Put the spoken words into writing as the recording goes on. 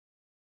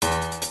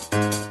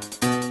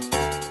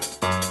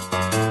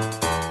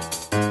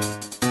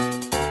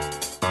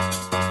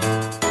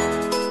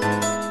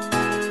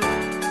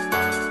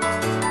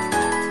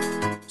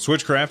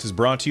Switchcraft is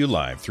brought to you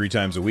live 3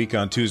 times a week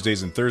on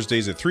Tuesdays and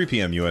Thursdays at 3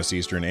 p.m. U.S.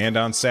 Eastern and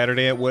on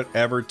Saturday at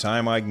whatever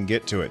time I can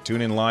get to it.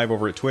 Tune in live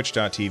over at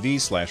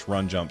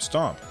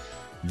twitch.tv/runjumpstomp.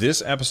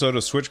 This episode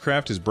of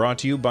Switchcraft is brought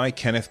to you by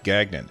Kenneth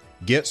Gagnon.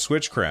 Get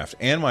Switchcraft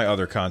and my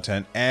other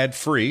content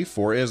ad-free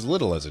for as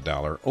little as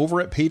 $1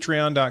 over at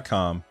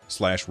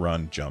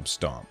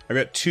patreon.com/runjumpstomp. I've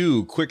got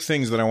 2 quick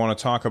things that I want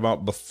to talk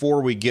about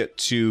before we get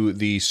to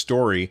the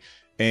story.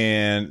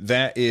 And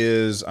that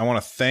is, I want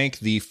to thank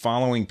the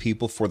following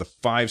people for the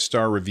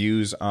 5-star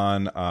reviews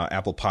on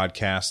Apple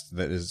Podcasts.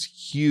 That is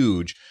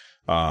huge,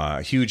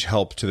 huge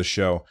help to the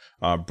show.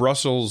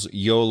 Brussels,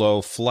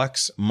 YOLO,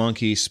 Flex,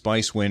 Monkey,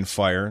 Spicewind,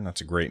 Fire.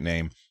 That's a great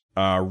name.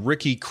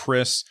 Ricky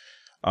Chiss,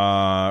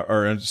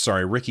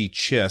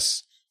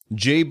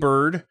 J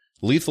Bird,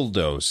 Lethal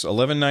Dose,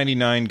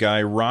 1199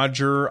 Guy,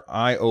 Roger,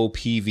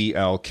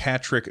 IOPVL,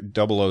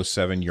 Catrick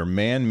 007, Your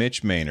Man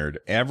Mitch Maynard,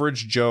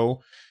 Average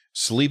Joe,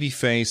 Sleepy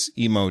Face,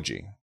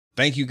 Emoji.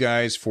 Thank you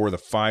guys for the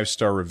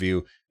 5-star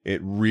review. It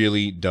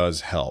really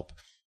does help.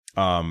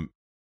 I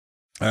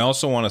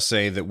also want to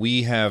say that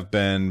we have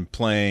been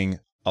playing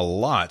a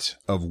lot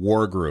of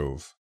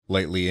Wargroove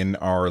lately in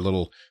our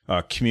little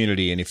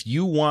community. And if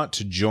you want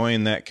to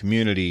join that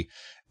community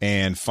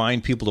and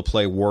find people to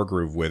play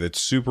Wargroove with, it's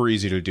super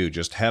easy to do.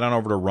 Just head on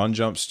over to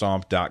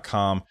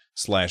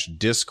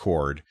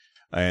runjumpstomp.com/discord.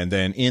 And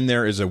then in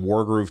there is a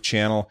Wargroove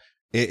channel.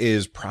 It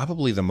is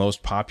probably the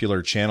most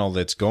popular channel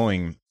that's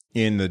going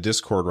in the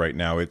Discord right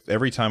now.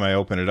 Every time I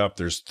open it up,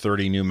 there's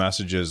 30 new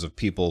messages of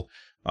people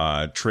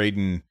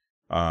trading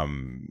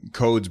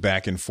codes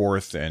back and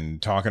forth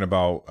and talking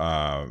about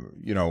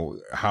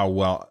how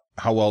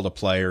well to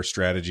play or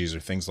strategies or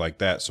things like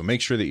that. So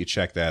make sure that you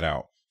check that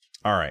out.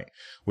 All right.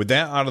 With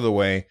that out of the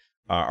way,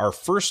 our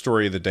first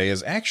story of the day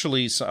is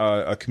actually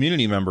a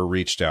community member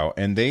reached out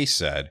and they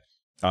said,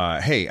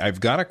 hey, I've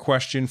got a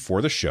question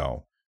for the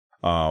show.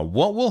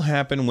 What will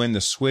happen when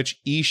the Switch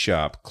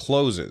eShop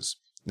closes?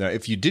 Now,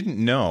 if you didn't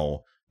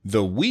know,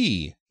 the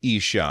Wii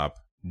eShop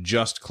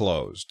just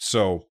closed.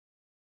 So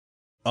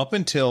up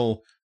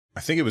until,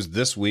 I think it was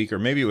this week, or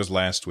maybe it was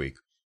last week,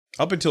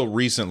 up until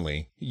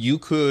recently, you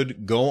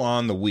could go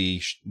on the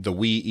Wii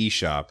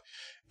eShop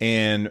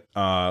and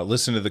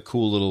listen to the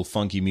cool little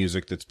funky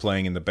music that's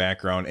playing in the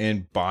background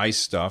and buy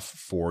stuff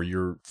for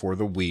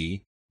the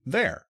Wii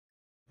there,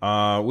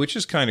 which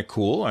is kind of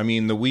cool. I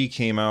mean, the Wii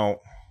came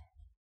out,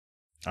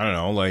 I don't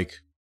know, like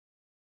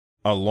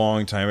a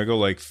long time ago,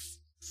 like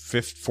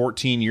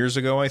 14 years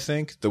ago, I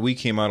think. The Wii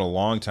came out a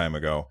long time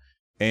ago,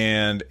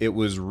 and it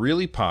was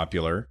really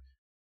popular.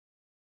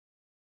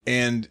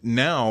 And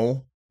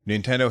now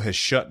Nintendo has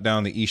shut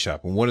down the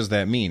eShop. And what does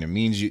that mean? It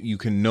means you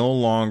can no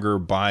longer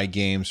buy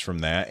games from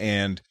that.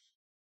 And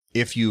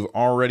if you've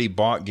already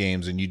bought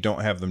games and you don't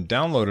have them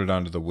downloaded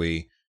onto the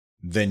Wii,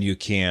 then you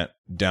can't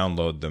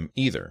download them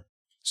either.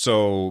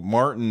 So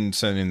Martin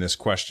sent in this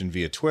question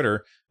via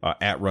Twitter,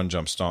 at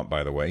RunJumpStomp,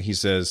 by the way. He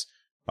says,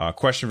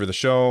 question for the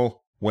show,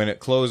 when it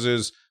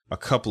closes a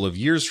couple of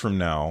years from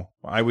now,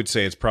 I would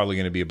say it's probably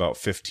going to be about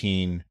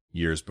 15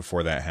 years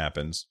before that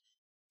happens.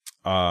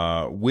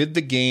 With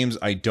the games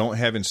I don't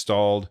have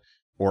installed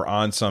or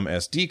on some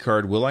SD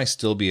card, will I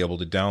still be able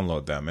to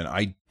download them? And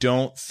I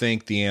don't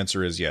think the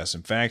answer is yes.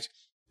 In fact,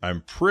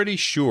 I'm pretty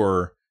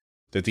sure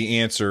that the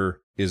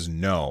answer is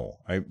no.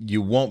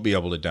 You won't be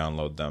able to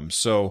download them.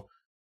 So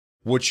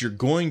what you're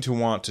going to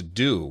want to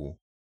do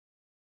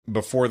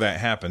before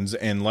that happens,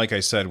 and like I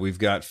said, we've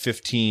got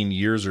 15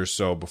 years or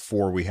so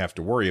before we have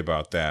to worry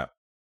about that,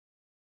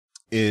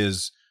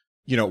 is,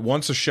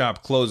 once a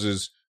shop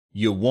closes,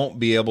 you won't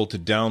be able to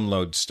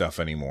download stuff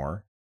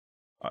anymore.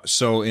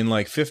 So in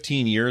like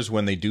 15 years,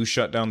 when they do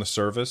shut down the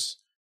service,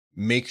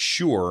 make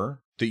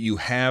sure that you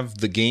have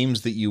the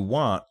games that you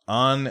want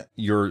on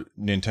your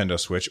Nintendo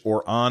Switch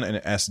or on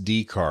an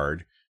SD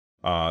card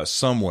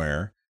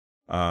somewhere.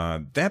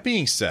 That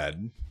being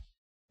said,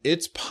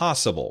 it's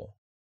possible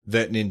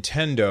that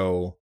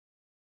Nintendo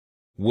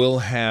will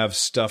have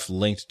stuff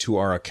linked to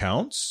our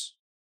accounts.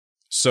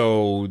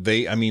 So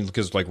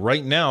because like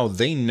right now,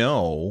 they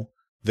know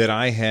that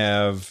I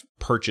have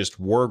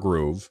purchased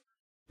Wargroove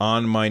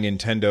on my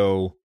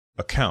Nintendo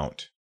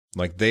account.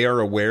 Like they are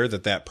aware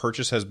that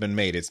purchase has been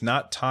made. It's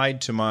not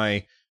tied to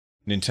my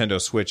Nintendo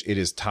Switch. It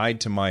is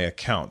tied to my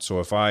account. So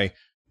if I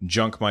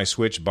junk my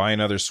Switch, buy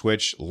another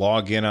Switch,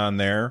 log in on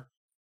there,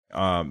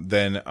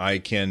 then I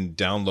can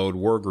download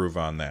Wargroove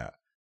on that.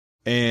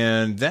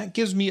 And that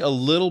gives me a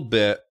little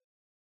bit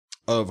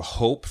of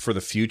hope for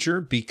the future,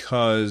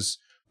 because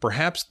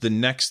perhaps the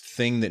next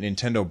thing that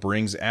Nintendo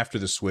brings after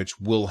the Switch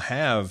will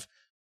have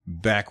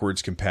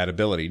backwards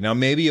compatibility. Now,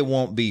 maybe it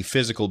won't be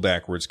physical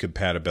backwards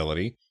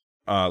compatibility,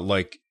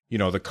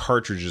 the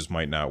cartridges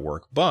might not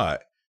work,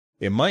 but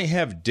it might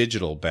have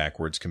digital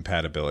backwards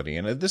compatibility.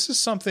 And this is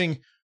something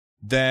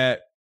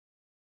that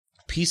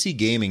PC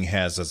gaming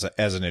has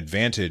as an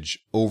advantage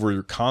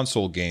over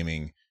console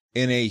gaming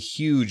in a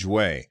huge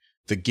way.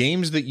 The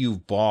games that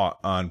you've bought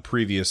on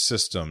previous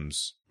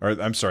systems,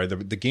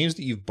 the games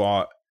that you've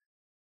bought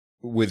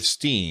with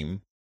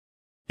Steam,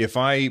 if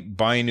I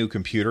buy a new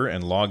computer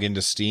and log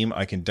into Steam,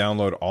 I can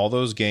download all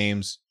those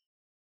games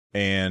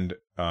and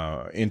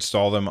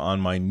install them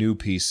on my new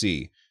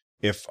PC.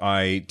 If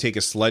I take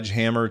a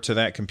sledgehammer to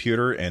that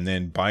computer and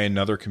then buy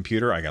another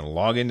computer, I can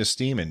log into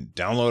Steam and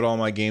download all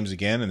my games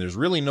again. And there's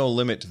really no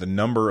limit to the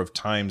number of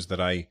times that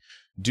I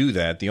do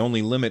that. The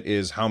only limit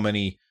is how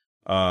many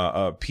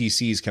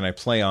PCs can I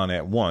play on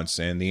at once?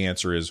 And the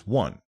answer is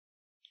 1.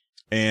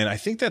 And I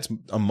think that's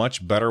a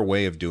much better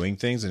way of doing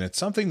things. And it's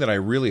something that I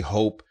really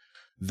hope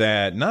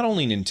that not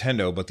only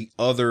Nintendo, but the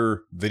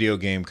other video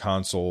game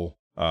console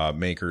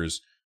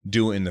makers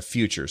do in the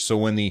future. So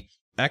when the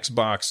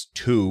Xbox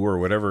 2 or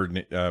whatever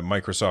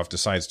Microsoft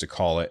decides to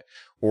call it,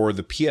 or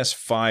the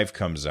PS5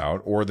 comes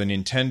out, or the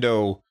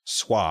Nintendo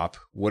Swap,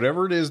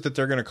 whatever it is that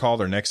they're going to call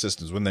their next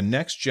systems, when the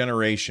next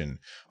generation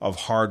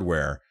of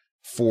hardware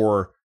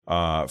for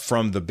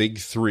from the big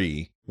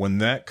three, when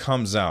that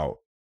comes out,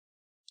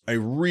 I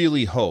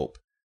really hope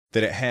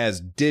that it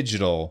has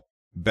digital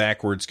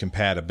backwards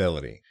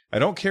compatibility. I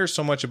don't care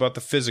so much about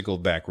the physical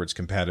backwards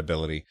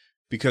compatibility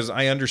because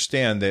I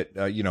understand that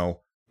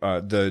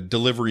the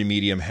delivery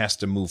medium has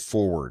to move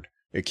forward.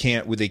 They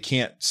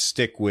can't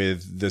stick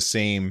with the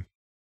same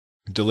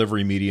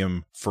delivery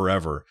medium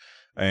forever,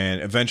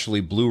 and eventually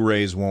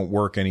Blu-rays won't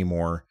work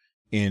anymore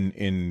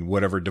in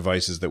whatever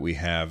devices that we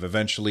have.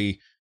 Eventually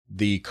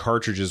the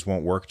cartridges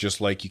won't work,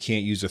 just like you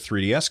can't use a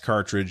 3DS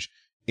cartridge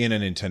in a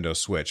Nintendo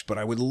Switch. But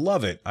I would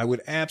love it. I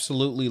would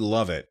absolutely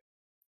love it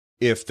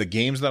if the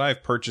games that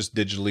I've purchased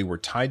digitally were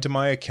tied to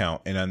my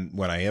account, and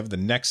when I have the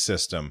next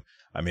system,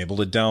 I'm able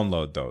to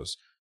download those.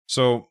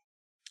 So,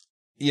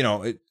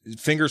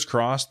 fingers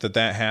crossed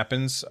that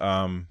happens.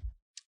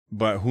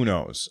 But who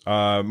knows?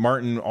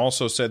 Martin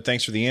also said,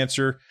 thanks for the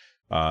answer.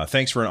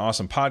 Thanks for an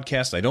awesome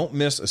podcast. I don't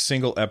miss a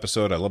single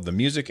episode. I love the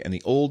music and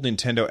the old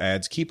Nintendo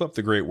ads. Keep up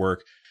the great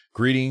work.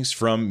 Greetings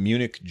from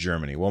Munich,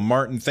 Germany. Well,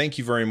 Martin, thank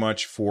you very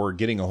much for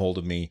getting a hold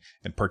of me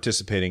and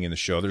participating in the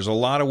show. There's a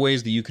lot of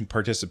ways that you can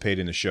participate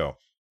in the show.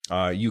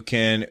 You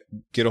can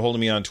get a hold of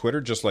me on Twitter,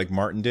 just like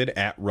Martin did,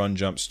 at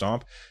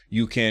RunJumpStomp.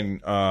 You can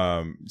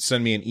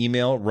send me an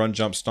email,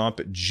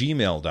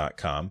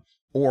 runjumpstomp@gmail.com,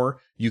 or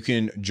you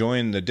can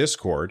join the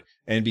Discord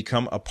and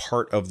become a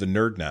part of the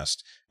Nerd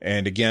Nest.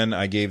 And again,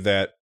 I gave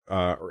that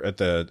at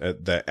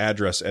the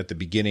address at the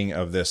beginning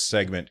of this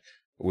segment,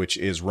 which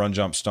is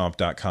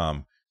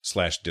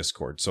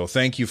runjumpstomp.com/Discord. So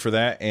thank you for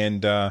that.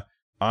 And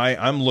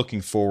I'm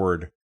looking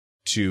forward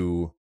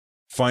to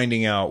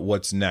finding out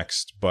what's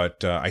next.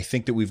 But I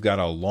think that we've got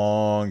a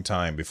long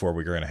time before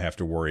we're going to have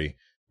to worry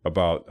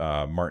about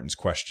Martin's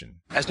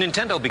question. As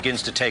Nintendo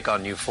begins to take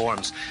on new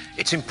forms,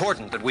 it's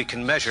important that we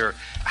can measure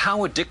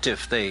how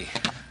addictive they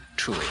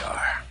truly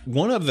are.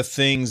 One of the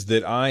things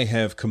that I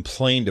have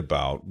complained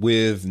about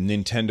with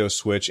Nintendo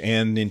Switch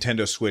and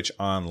Nintendo Switch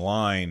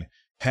Online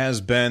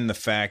has been the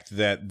fact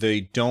that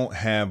they don't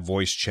have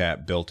voice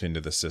chat built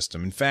into the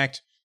system. In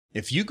fact,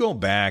 if you go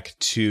back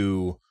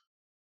to,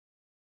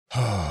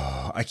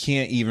 I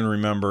can't even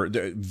remember,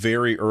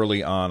 very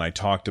early on, I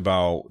talked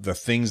about the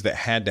things that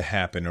had to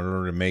happen in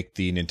order to make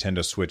the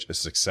Nintendo Switch a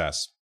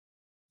success.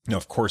 Now,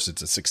 of course,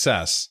 it's a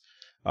success,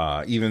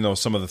 even though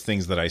some of the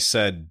things that I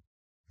said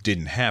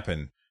didn't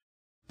happen.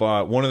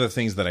 But one of the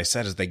things that I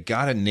said is they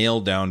got to nail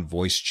down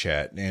voice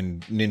chat.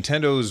 And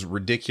Nintendo's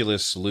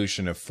ridiculous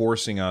solution of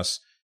forcing us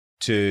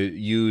to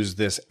use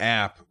this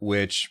app,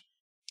 which,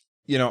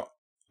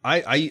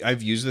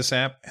 I've used this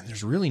app and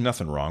there's really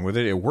nothing wrong with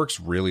it. It works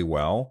really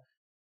well,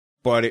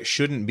 but it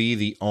shouldn't be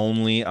the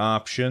only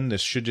option.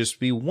 This should just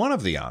be one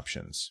of the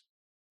options.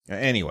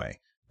 Anyway,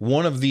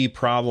 one of the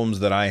problems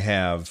that I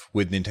have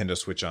with Nintendo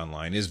Switch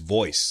Online is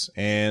voice,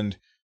 and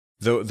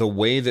the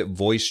way that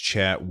voice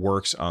chat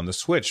works on the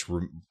Switch,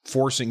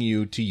 forcing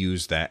you to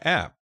use that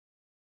app.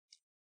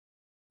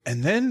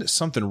 And then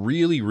something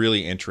really,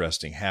 really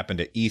interesting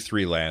happened at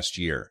E3 last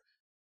year.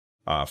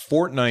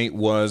 Fortnite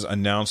was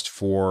announced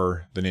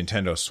for the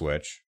Nintendo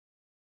Switch.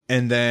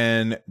 And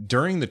then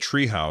during the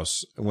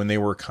Treehouse, when they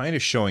were kind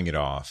of showing it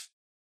off,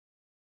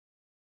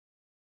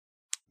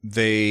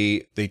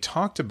 they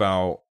talked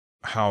about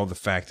how the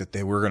fact that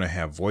they were going to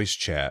have voice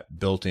chat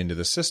built into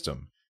the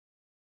system.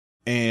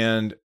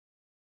 And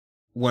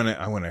when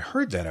I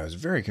heard that, I was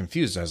very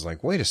confused. I was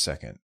like, wait a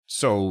second.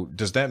 So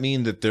does that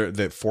mean that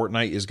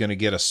Fortnite is going to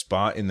get a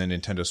spot in the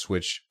Nintendo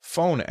Switch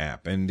phone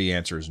app? And the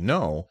answer is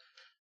no.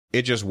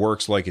 It just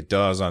works like it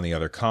does on the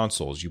other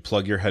consoles. You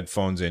plug your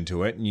headphones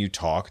into it and you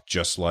talk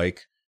just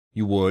like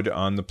you would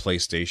on the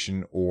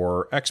PlayStation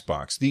or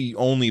Xbox. The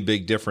only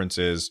big difference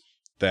is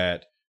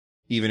that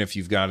even if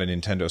you've got a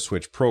Nintendo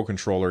Switch Pro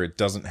controller, it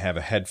doesn't have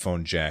a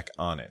headphone jack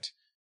on it,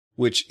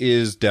 which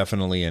is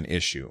definitely an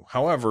issue.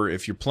 However,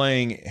 if you're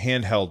playing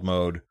handheld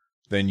mode,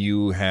 then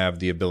you have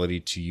the ability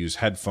to use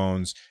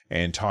headphones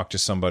and talk to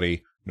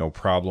somebody, no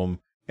problem,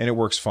 and it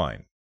works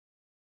fine.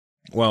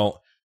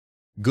 Well,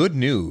 good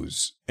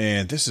news,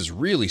 and this is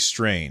really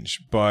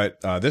strange, but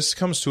this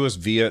comes to us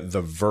via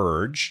The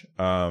Verge.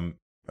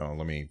 Oh,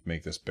 let me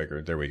make this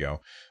bigger. There we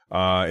go.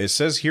 It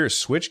says here,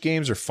 Switch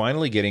games are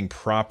finally getting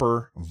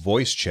proper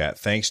voice chat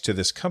thanks to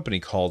this company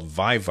called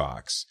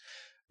Vivox.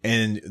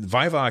 And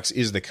Vivox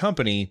is the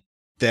company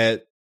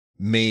that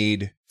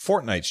made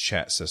Fortnite's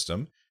chat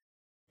system.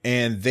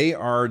 And they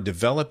are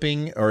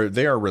developing, or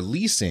they are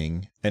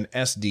releasing an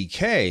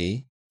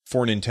SDK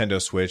for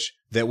Nintendo Switch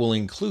that will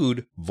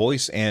include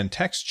voice and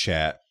text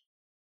chat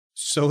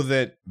so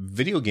that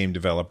video game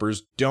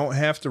developers don't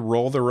have to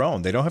roll their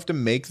own. They don't have to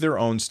make their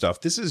own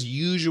stuff. This is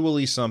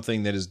usually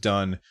something that is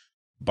done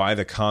by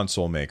the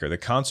console maker. The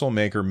console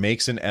maker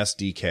makes an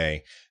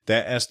SDK.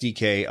 That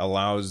SDK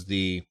allows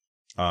the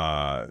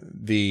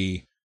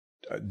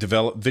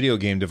video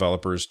game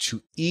developers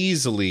to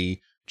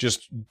easily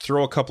just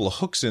throw a couple of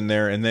hooks in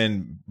there, and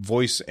then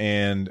voice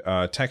and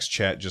text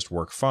chat just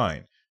work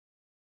fine.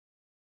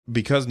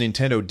 Because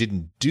Nintendo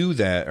didn't do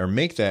that or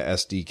make that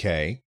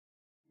SDK,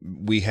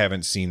 we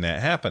haven't seen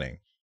that happening.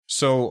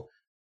 So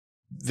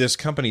this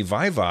company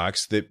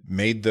Vivox that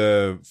made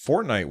the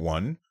Fortnite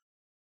one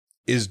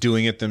is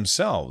doing it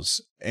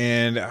themselves.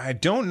 And I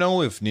don't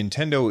know if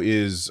Nintendo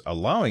is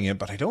allowing it,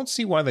 but I don't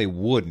see why they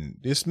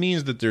wouldn't. This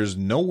means that there's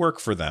no work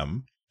for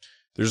them.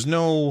 There's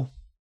no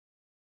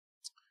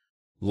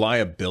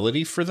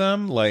liability for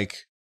them.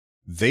 Like,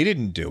 they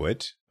didn't do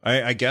it.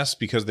 I guess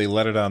because they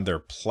let it on their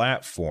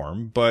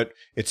platform, but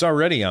it's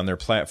already on their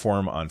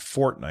platform on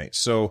Fortnite.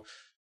 So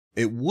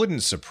it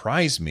wouldn't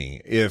surprise me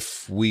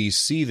if we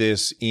see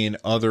this in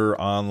other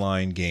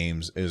online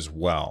games as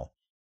well.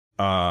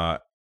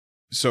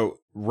 So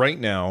right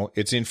now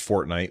it's in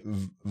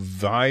Fortnite.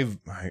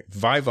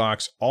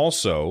 Vivox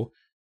also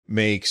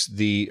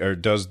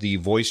does the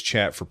voice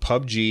chat for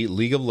PUBG,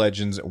 League of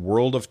Legends,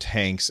 World of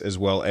Tanks, as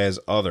well as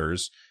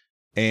others.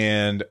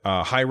 And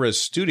Hi-Rez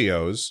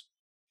Studios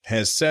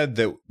has said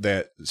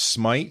that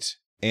Smite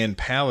and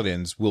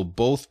Paladins will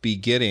both be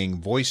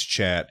getting voice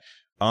chat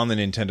on the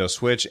Nintendo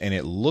Switch, and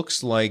it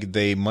looks like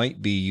they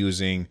might be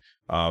using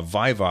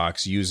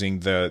Vivox, using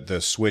the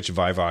Switch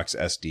Vivox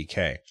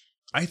SDK.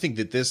 I think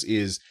that this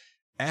is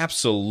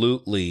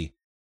absolutely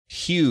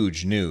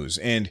huge news.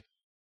 And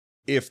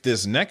if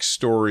this next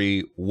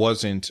story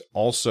wasn't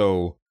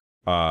also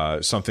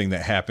something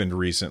that happened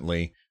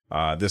recently,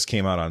 this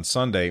came out on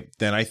Sunday,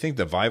 then I think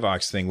the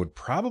Vivox thing would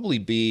probably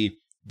be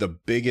the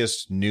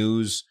biggest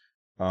news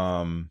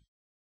of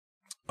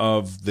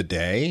the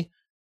day.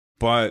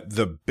 But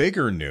the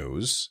bigger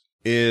news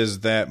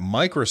is that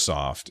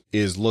Microsoft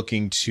is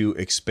looking to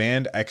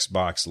expand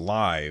Xbox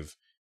Live,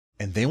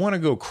 and they want to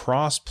go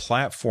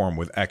cross-platform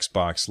with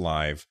Xbox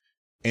Live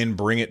and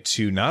bring it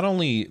to not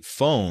only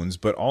phones,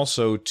 but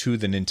also to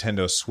the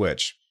Nintendo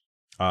Switch.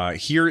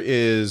 Here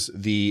is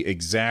the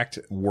exact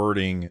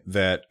wording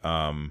that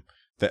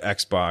that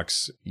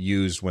Xbox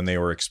used when they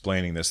were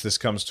explaining this. This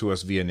comes to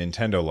us via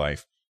Nintendo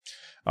Life.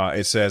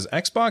 It says,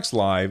 Xbox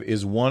Live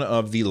is one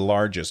of the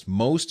largest,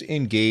 most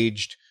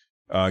engaged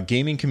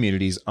gaming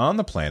communities on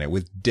the planet,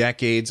 with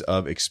decades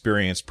of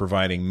experience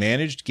providing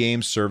managed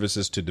game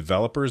services to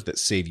developers that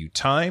save you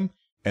time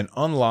and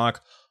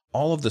unlock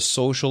all of the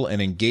social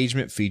and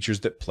engagement features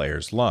that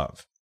players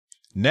love.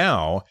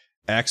 Now,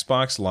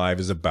 Xbox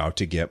Live is about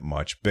to get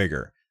much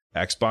bigger.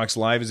 Xbox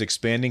Live is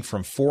expanding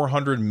from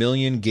 400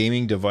 million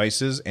gaming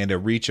devices and a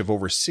reach of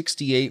over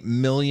 68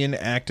 million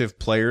active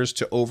players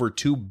to over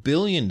 2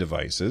 billion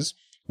devices,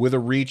 with a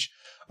reach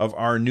of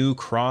our new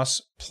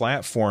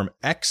cross-platform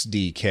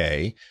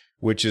XDK,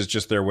 which is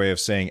just their way of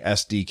saying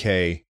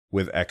SDK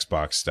with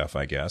Xbox stuff,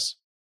 I guess.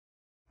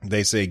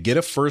 They say, get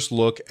a first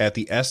look at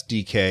the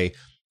SDK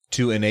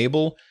to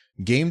enable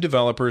game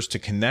developers to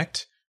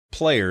connect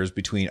players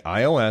between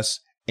iOS,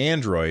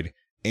 Android,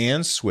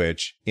 and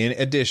Switch, in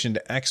addition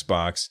to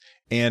Xbox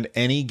and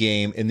any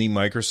game in the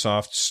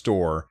Microsoft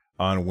Store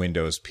on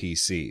Windows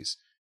PCs.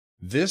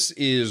 This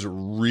is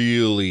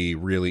really,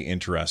 really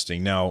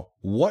interesting. Now,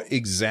 what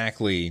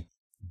exactly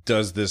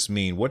does this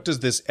mean? What does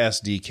this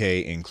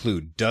SDK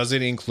include? Does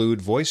it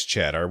include voice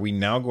chat? Are we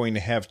now going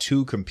to have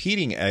two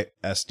competing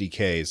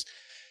SDKs?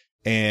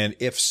 And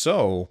if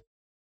so,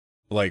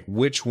 like,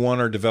 which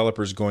one are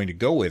developers going to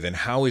go with? And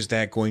how is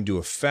that going to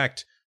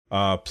affect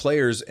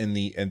players at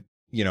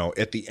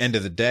the end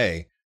of the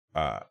day?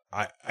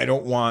 I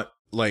don't want,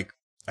 like,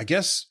 I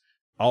guess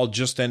I'll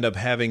just end up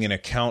having an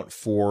account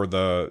for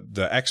the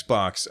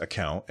Xbox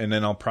account, and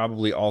then I'll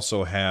probably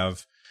also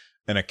have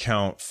an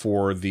account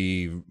for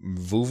the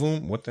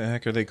Vuvum. What the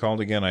heck are they called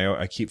again?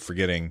 I keep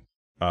forgetting.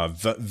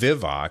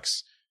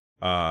 Vivox.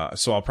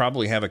 So I'll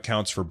probably have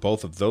accounts for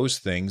both of those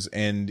things,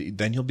 and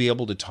then you'll be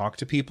able to talk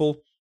to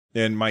people.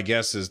 And my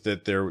guess is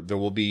that there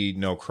will be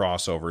no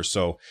crossover.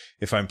 So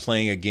if I'm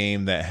playing a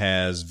game that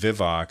has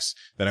Vivox,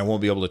 then I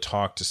won't be able to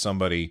talk to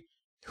somebody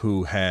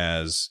who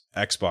has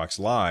Xbox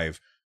Live.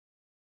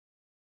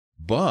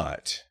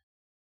 But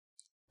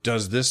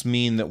does this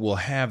mean that we'll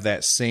have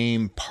that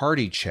same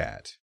party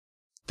chat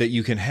that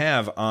you can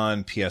have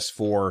on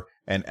PS4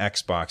 and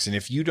Xbox? And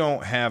if you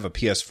don't have a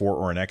PS4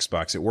 or an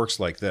Xbox, it works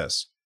like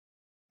this.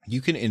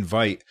 You can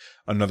invite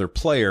another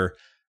player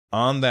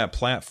on that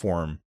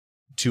platform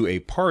to a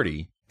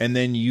party, and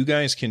then you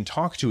guys can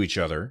talk to each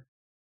other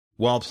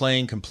while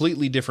playing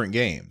completely different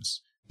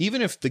games.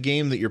 Even if the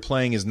game that you're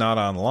playing is not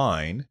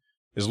online,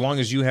 as long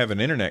as you have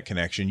an internet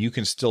connection, you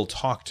can still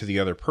talk to the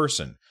other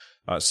person.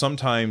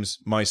 Sometimes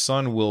my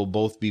son will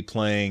both be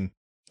playing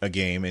a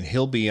game and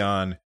we'll be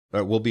on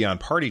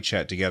party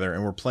chat together,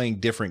 and we're playing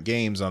different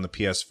games on the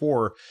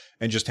PS4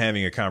 and just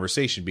having a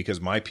conversation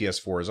because my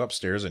PS4 is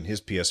upstairs and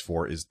his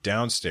PS4 is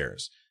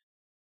downstairs.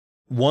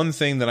 One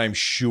thing that I'm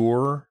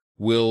sure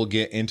will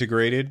get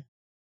integrated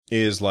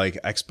is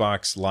like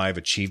Xbox Live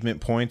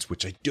achievement points,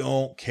 which I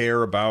don't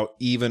care about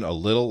even a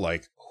little.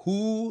 Like,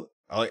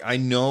 I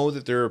know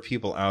that there are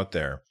people out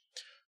there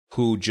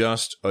who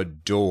just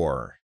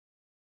adore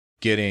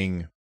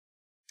getting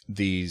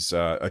these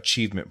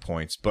achievement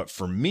points, but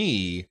for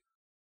me,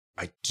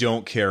 I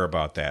don't care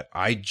about that.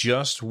 I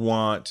just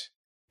want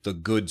the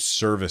good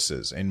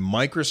services. And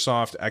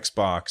Microsoft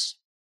Xbox,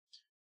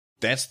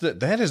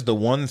 that is the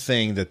one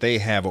thing that they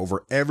have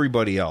over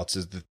everybody else,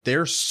 is that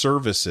their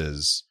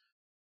services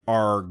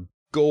are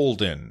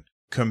golden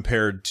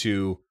compared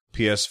to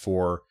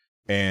PS4,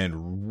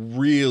 and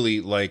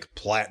really like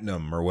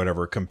platinum or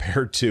whatever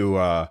compared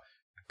to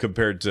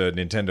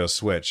Nintendo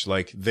Switch.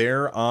 Like,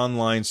 their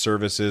online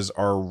services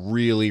are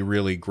really,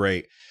 really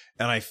great.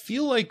 And I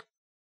feel like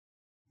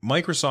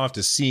Microsoft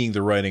is seeing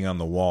the writing on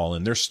the wall,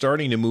 and they're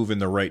starting to move in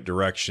the right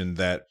direction,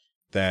 that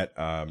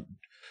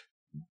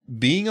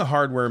being a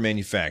hardware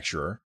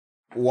manufacturer,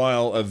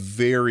 while a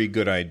very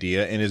good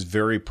idea and is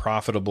very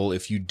profitable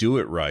if you do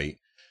it right,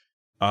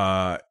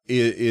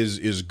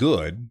 is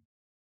good.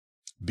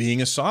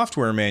 Being a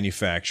software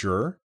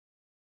manufacturer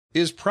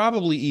is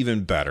probably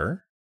even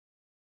better.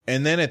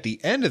 And then at the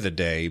end of the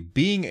day,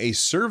 being a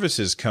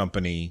services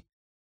company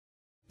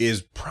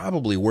is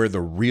probably where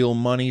the real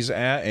money's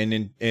at.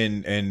 And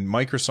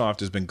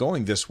Microsoft has been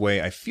going this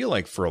way, I feel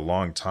like, for a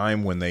long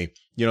time, when they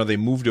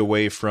moved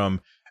away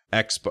from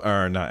like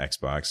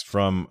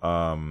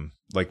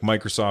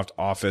Microsoft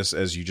Office,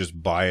 as you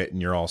just buy it and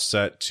you're all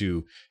set,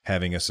 to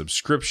having a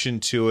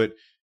subscription to it,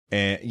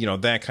 and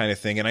that kind of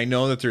thing. And I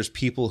know that there's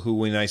people who,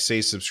 when I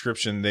say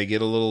subscription, they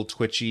get a little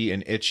twitchy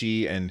and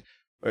itchy, and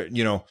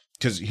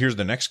because here's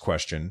the next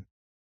question: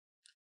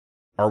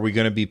 are we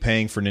going to be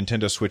paying for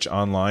Nintendo Switch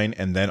Online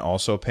and then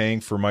also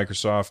paying for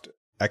Microsoft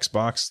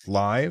Xbox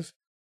Live?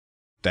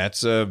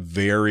 That's a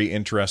very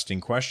interesting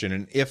question.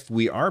 And if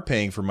we are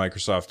paying for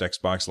Microsoft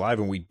Xbox Live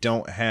and we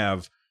don't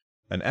have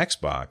an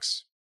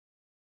Xbox,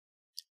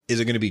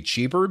 is it going to be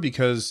cheaper?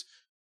 Because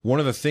one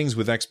of the things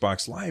with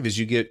Xbox Live is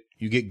you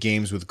get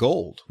games with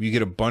gold. You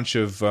get a bunch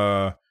of,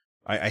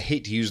 I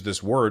hate to use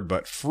this word,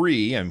 but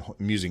free, I'm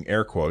using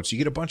air quotes. You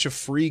get a bunch of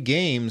free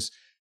games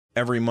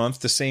every month,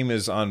 the same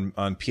as on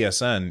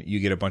PSN. You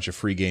get a bunch of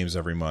free games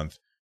every month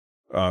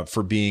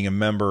for being a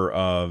member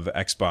of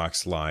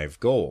Xbox Live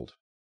Gold.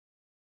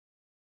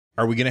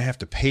 Are we going to have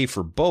to pay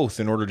for both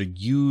in order to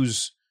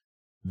use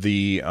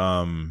the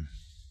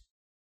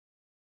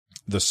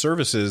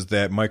services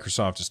that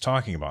Microsoft is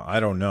talking about? I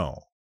don't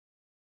know.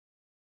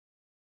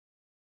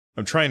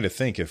 I'm trying to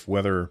think if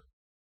whether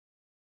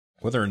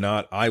or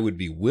not I would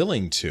be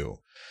willing to.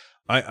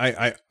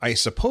 I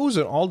suppose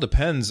it all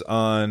depends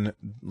on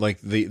like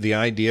the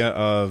idea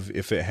of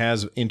if it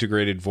has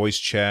integrated voice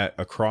chat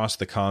across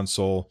the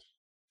console,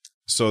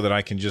 so that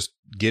I can just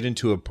get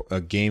into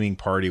a gaming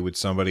party with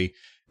somebody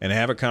and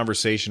have a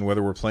conversation,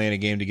 whether we're playing a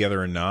game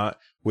together or not,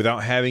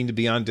 without having to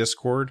be on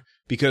Discord.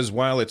 Because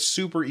while it's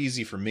super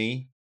easy for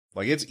me,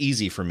 like it's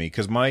easy for me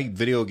because my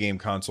video game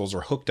consoles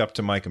are hooked up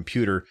to my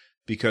computer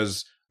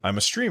because I'm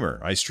a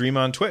streamer. I stream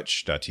on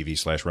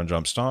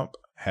twitch.tv/runjumpstomp,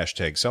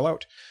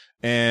 #sellout.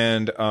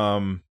 And,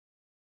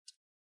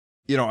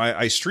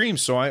 I stream.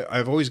 So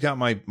I've always got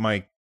my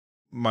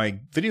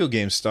video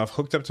game stuff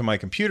hooked up to my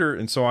computer.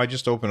 And so I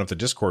just open up the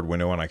Discord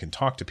window and I can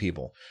talk to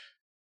people.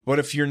 But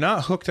if you're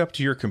not hooked up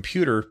to your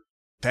computer,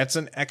 that's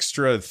an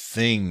extra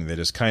thing that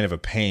is kind of a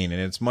pain.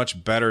 And it's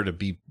much better to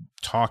be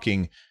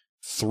talking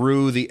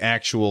through the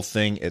actual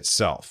thing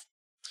itself.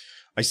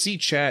 I see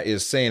chat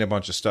is saying a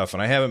bunch of stuff,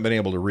 and I haven't been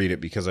able to read it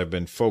because I've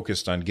been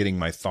focused on getting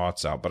my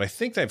thoughts out. But I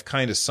think I've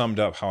kind of summed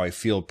up how I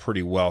feel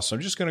pretty well. So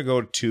I'm just going to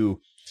go to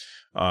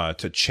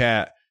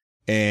chat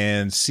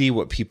and see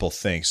what people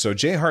think. So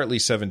Jay Hartley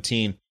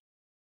 17,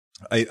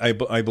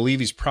 I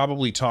believe he's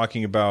probably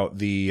talking about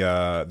the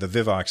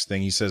Vivox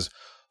thing. He says,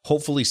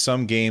 hopefully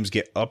some games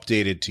get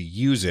updated to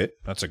use it.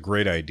 That's a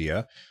great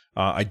idea.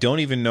 I don't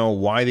even know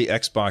why the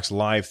Xbox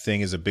Live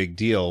thing is a big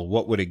deal.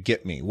 What would it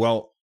get me?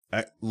 Well,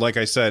 like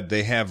I said,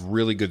 they have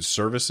really good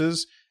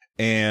services,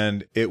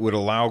 and it would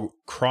allow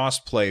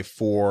crossplay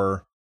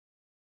for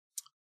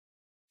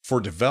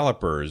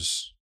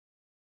developers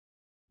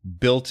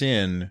built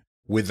in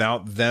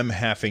without them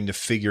having to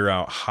figure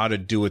out how to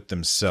do it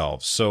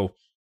themselves. So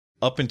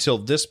up until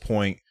this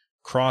point,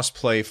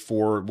 crossplay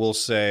for, we'll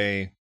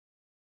say,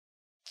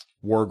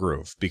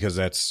 Wargroove, because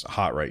that's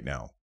hot right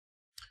now.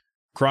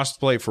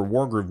 Crossplay for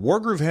Wargroove.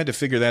 Wargroove had to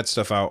figure that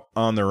stuff out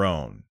on their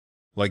own.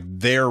 Like,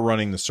 they're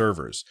running the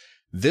servers.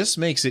 This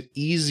makes it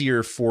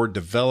easier for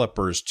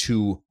developers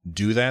to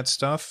do that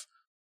stuff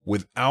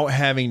without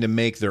having to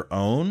make their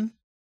own,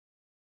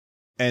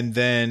 and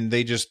then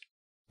they just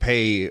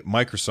pay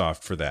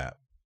Microsoft for that.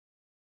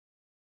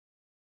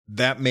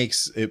 That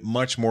makes it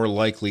much more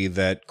likely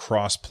that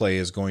crossplay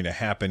is going to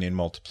happen in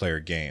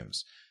multiplayer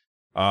games.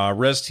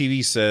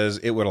 ResTV says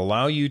it would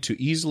allow you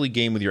to easily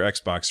game with your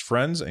Xbox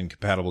friends and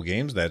compatible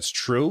games. That's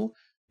true.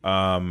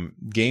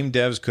 Game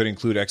devs could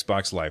include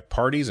Xbox Live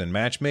parties and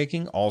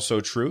matchmaking. Also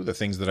true. The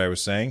things that I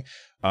was saying.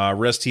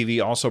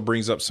 ResTV also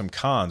brings up some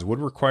cons. Would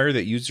require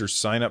that users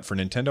sign up for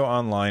Nintendo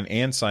Online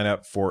and sign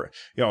up for...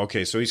 Yeah,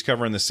 okay, so he's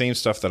covering the same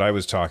stuff that I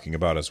was talking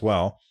about as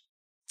well.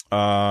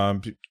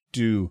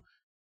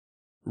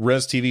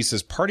 ResTV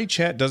says, party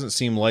chat doesn't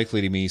seem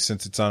likely to me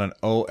since it's on an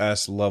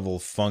OS level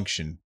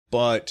function,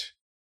 but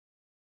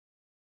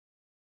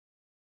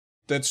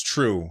that's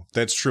true.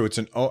 That's true. It's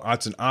an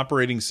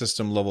operating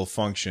system level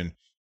function.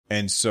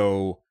 And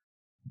so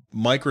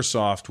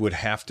Microsoft would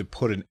have to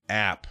put an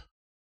app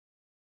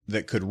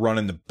that could run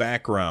in the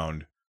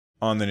background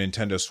on the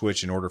Nintendo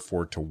Switch in order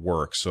for it to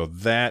work. So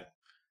that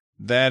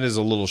is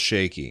a little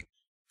shaky.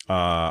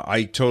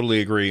 I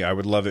totally agree. I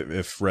would love it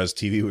if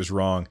ResTV was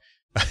wrong.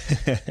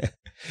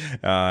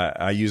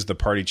 I use the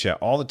party chat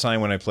all the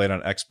time when I played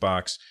on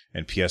Xbox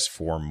and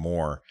PS4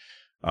 more.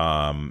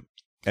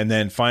 And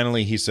then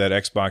finally, he said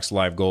Xbox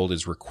Live Gold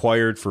is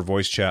required for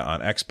voice chat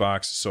on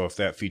Xbox. So if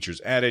that feature's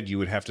added, you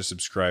would have to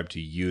subscribe to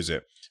use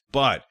it.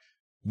 But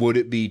would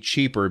it be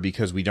cheaper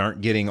because we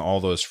aren't getting all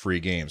those free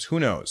games? Who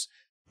knows?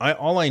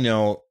 All I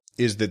know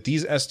is that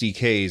these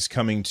SDKs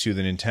coming to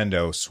the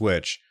Nintendo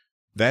Switch,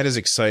 that is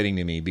exciting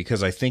to me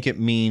because I think it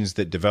means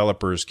that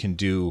developers can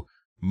do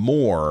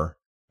more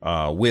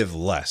with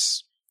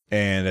less.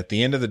 And at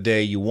the end of the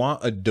day, you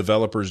want a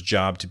developer's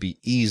job to be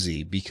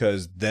easy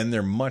because then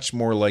they're much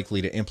more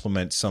likely to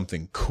implement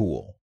something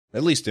cool,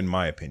 at least in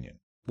my opinion.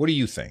 What do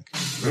you think?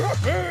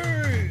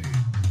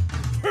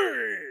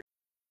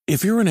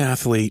 If you're an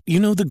athlete, you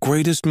know the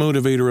greatest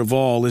motivator of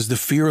all is the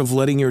fear of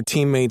letting your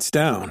teammates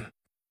down.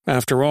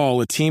 After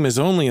all, a team is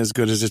only as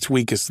good as its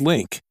weakest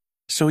link.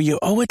 So you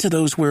owe it to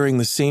those wearing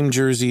the same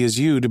jersey as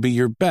you to be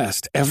your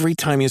best every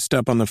time you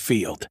step on the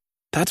field.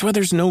 That's why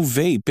there's no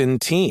vape in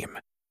team.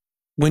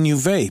 When you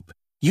vape,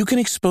 you can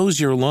expose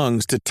your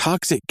lungs to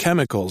toxic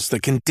chemicals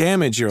that can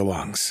damage your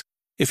lungs.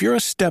 If you're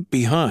a step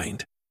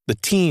behind, the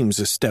team's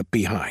a step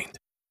behind.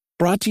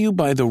 Brought to you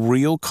by The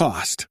Real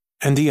Cost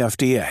and the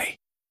FDA.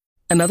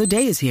 Another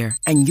day is here,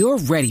 and you're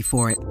ready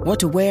for it. What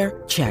to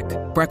wear? Check.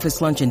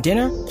 Breakfast, lunch, and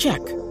dinner?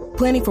 Check.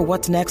 Planning for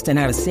what's next and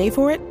how to save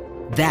for it?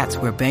 That's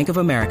where Bank of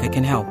America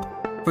can help.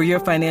 For your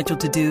financial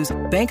to-dos,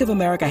 Bank of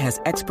America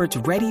has experts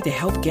ready to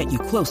help get you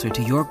closer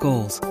to your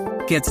goals.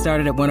 Get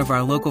started at one of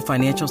our local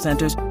financial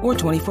centers or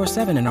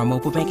 24/7 in our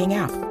mobile banking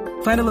app.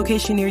 Find a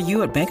location near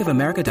you at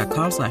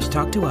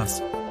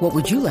bankofamerica.com/talktous. What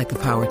would you like the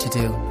power to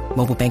do?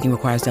 Mobile banking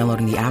requires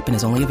downloading the app and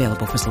is only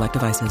available for select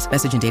devices.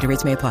 Message and data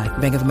rates may apply.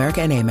 Bank of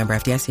America NA, member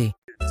FDIC.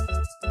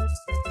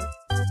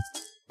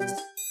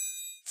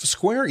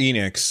 Square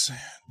Enix,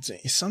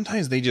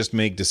 sometimes they just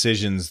make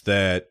decisions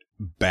that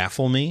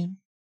baffle me.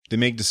 They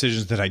make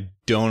decisions that I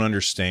don't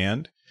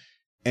understand.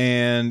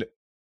 And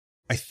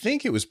I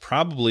think it was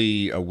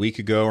probably a week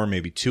ago or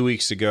maybe 2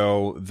 weeks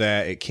ago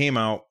that it came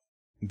out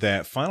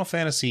that Final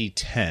Fantasy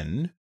X,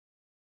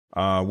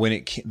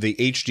 the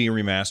HD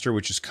remaster,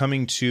 which is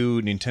coming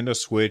to Nintendo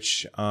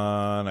Switch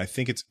on, I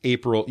think it's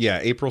April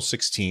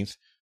 16th.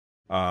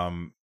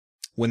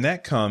 When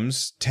that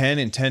comes, 10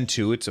 and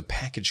 10-2, it's a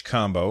package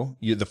combo.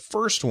 The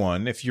first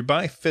one, if you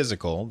buy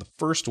physical, the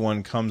first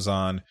one comes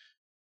on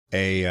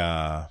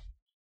a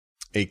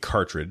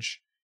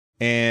cartridge,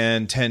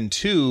 and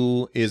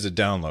 10.2 is a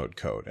download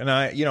code. And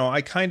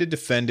I kind of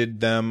defended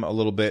them a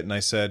little bit, and I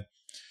said,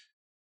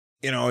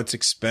 it's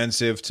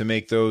expensive to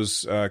make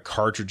those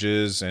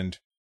cartridges, and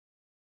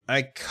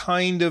I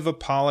kind of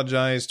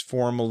apologized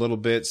for them a little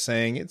bit,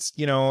 saying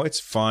it's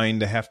fine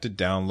to have to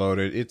download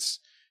it.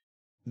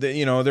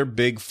 They're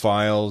big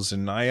files,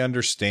 and I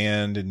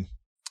understand, and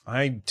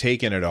I'm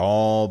taking it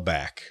all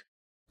back.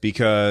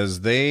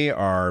 Because they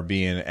are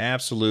being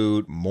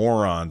absolute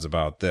morons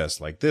about this.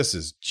 Like, this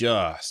is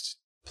just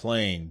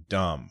plain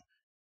dumb.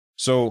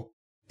 So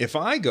if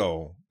I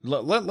go,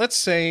 let's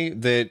say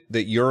that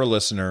you're a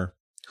listener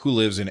who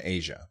lives in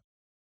Asia,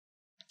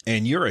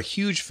 and you're a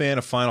huge fan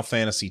of Final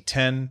Fantasy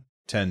X,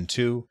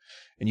 10.2,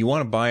 and you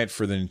want to buy it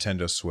for the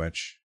Nintendo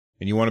Switch,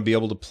 and you want to be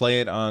able to play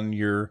it on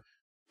your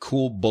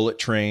cool bullet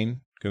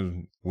train, because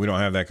we don't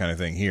have that kind of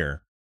thing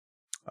here.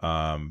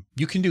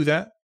 You can do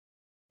that.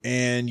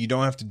 And you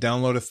don't have to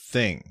download a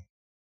thing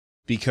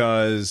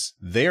because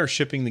they are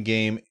shipping the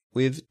game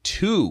with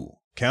two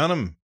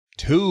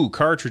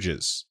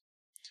cartridges.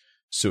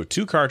 So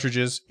 2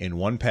 cartridges in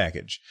one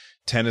package.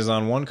 10 is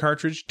on one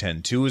cartridge,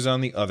 10.2 is on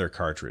the other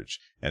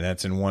cartridge, and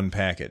that's in one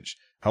package.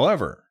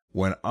 However,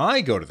 when I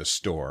go to the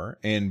store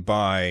and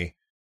buy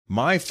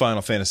my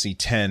Final Fantasy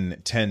X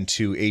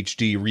 10.2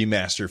 HD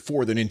remaster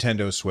for the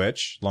Nintendo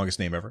Switch, longest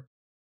name ever,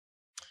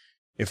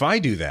 if I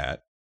do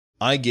that,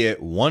 I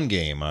get one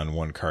game on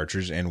one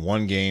cartridge and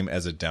one game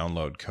as a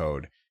download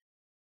code.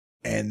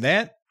 And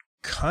that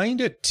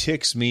kind of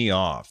ticks me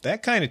off.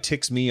 That kind of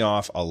ticks me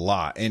off a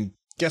lot. And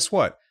guess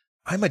what?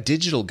 I'm a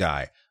digital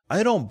guy.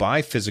 I don't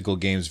buy physical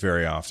games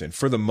very often.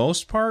 For the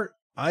most part,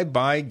 I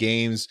buy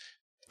games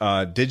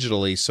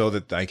digitally so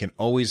that I can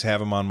always have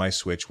them on my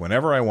Switch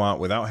whenever I want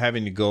without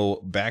having to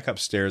go back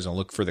upstairs and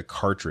look for the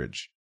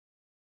cartridge.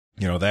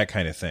 You know, that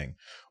kind of thing.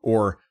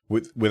 Or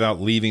without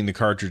leaving the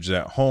cartridge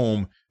at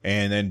home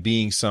and then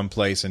being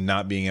someplace and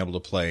not being able to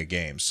play a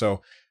game.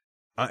 So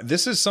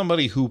this is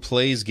somebody who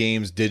plays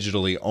games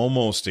digitally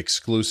almost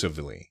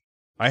exclusively.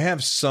 I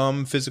have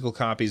some physical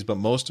copies, but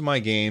most of my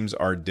games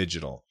are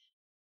digital.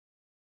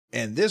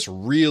 And this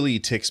really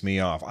ticks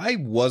me off. I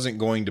wasn't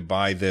going to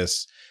buy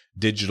this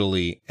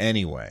digitally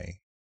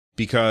anyway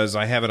because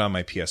I have it on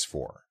my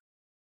PS4.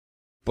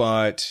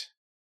 But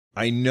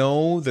I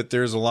know that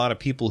there's a lot of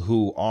people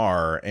who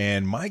are,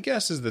 and my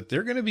guess is that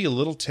they're going to be a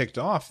little ticked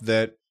off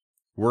that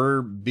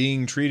we're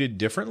being treated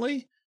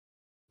differently.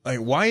 Like,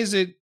 why is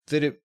it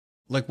that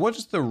what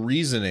is the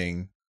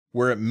reasoning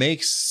where it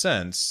makes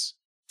sense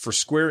for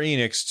Square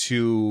Enix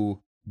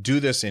to do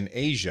this in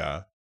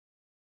Asia,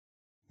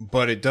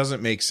 but it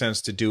doesn't make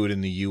sense to do it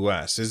in the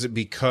US? Is it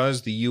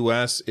because the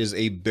US is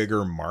a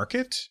bigger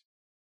market?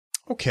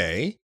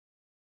 Okay.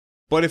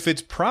 But if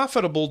it's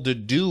profitable to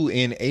do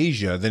in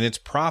Asia, then it's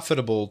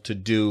profitable to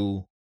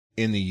do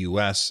in the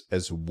US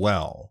as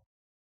well.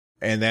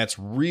 And that's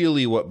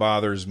really what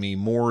bothers me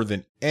more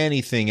than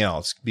anything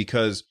else,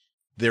 because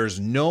there's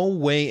no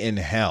way in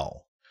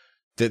hell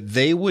that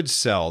they would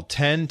sell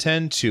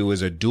 10-10-2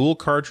 as a dual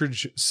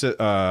cartridge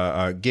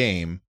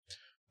game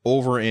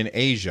over in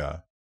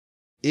Asia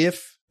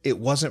if it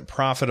wasn't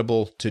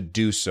profitable to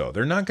do so.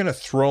 They're not going to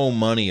throw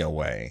money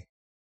away.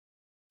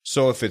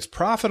 So if it's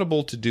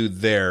profitable to do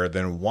there,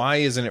 then why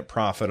isn't it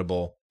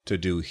profitable to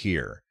do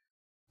here?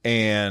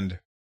 And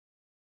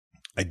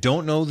I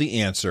don't know the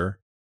answer,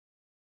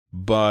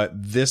 but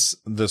this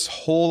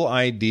whole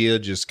idea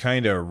just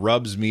kind of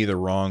rubs me the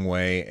wrong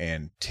way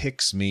and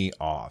ticks me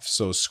off.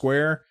 So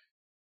Square,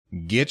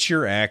 get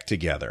your act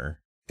together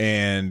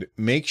and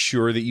make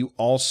sure that you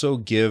also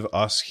give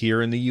us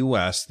here in the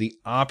US the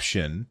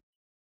option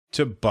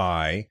to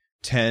buy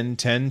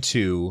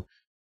 10-10-2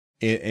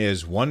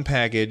 is one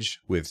package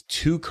with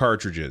 2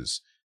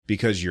 cartridges,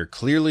 because you're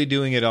clearly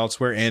doing it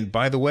elsewhere. And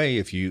by the way,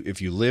 if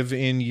you live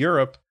in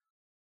Europe,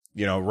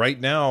 you know, right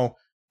now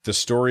the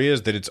story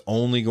is that it's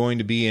only going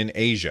to be in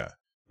Asia.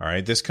 All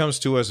right. This comes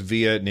to us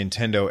via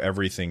Nintendo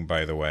Everything,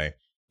 by the way.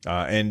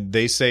 And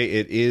they say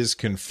it is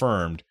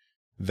confirmed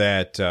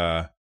that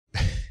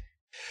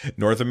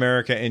North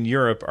America and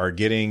Europe are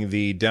getting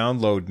the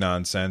download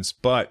nonsense.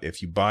 But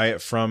if you buy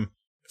it from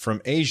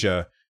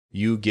Asia,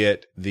 you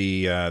get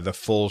the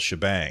full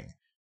shebang,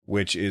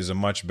 which is a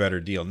much better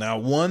deal. Now,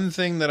 one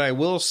thing that I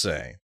will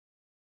say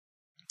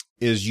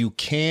is you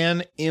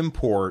can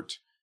import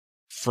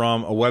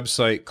from a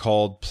website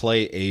called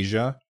Play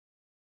Asia,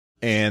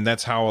 and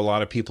that's how a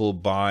lot of people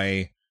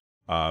buy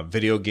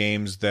video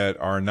games that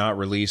are not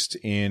released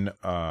in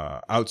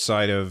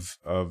outside of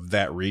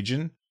that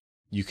region.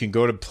 You can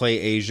go to Play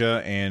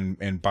Asia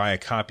and buy a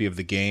copy of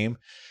the game,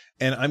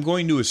 and I'm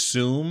going to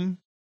assume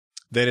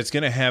that it's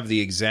going to have the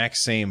exact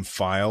same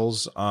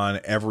files on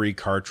every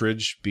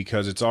cartridge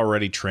because it's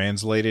already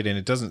translated, and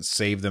it doesn't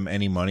save them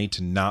any money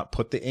to not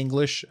put the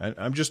English.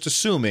 I'm just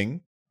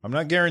assuming, I'm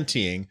not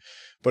guaranteeing,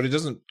 but it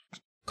doesn't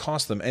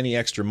cost them any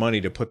extra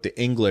money to put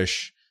the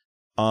English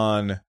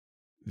on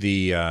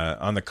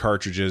the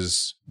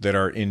cartridges that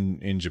are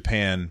in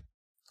Japan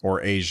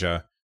or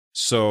Asia.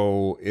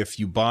 So if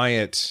you buy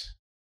it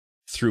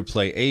through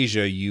Play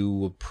Asia, you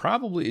will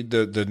probably,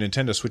 the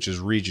Nintendo Switch is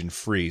region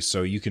free,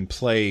 so you can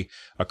play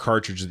a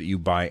cartridge that you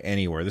buy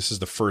anywhere. This is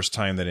the first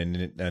time that a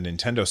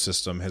Nintendo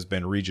system has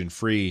been region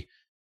free,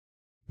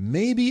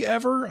 maybe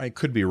ever. I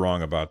could be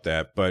wrong about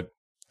that, but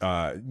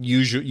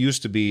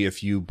used to be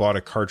if you bought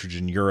a cartridge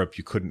in Europe,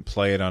 you couldn't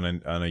play it on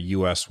a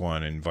US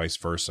one, and vice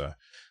versa.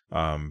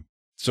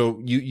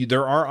 So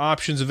there are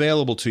options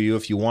available to you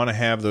if you want to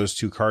have those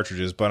 2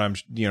 cartridges,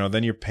 but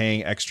then you're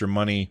paying extra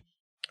money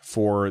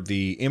for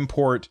the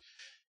import,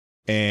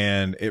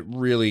 and it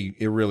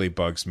really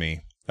bugs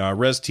me.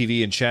 Res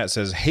TV in chat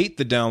says, hate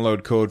the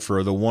download code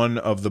for the one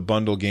of the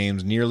bundle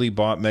games. Nearly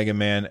bought Mega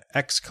Man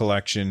X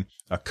Collection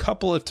a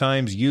couple of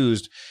times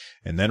used,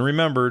 and then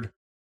remembered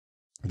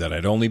that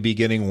I'd only be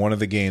getting one of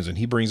the games. And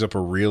he brings up a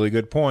really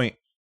good point.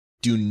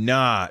 Do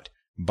not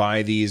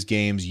buy these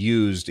games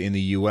used in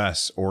the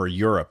US or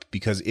Europe,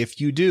 because if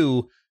you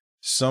do,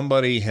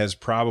 somebody has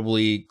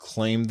probably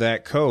claimed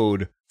that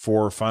code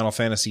for Final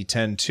Fantasy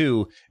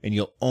X-2, and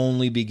you'll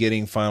only be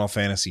getting Final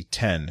Fantasy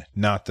X,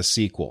 not the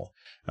sequel.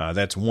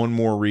 That's one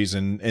more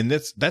reason, and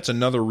that's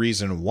another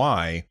reason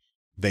why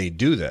they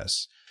do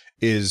this,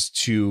 is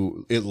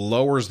it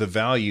lowers the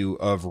value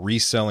of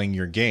reselling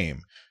your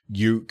game.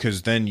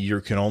 Because then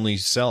you can only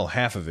sell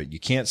half of it. You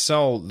can't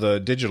sell the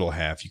digital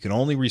half. You can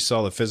only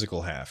resell the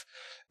physical half.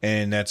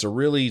 And that's a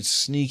really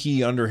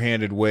sneaky,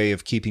 underhanded way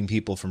of keeping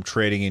people from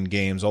trading in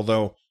games.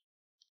 Although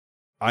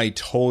I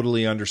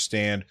totally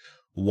understand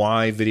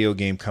why video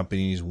game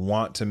companies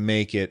want to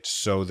make it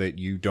so that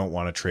you don't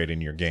want to trade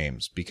in your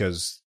games.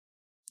 Because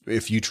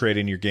if you trade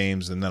in your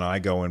games and then I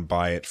go and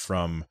buy it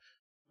from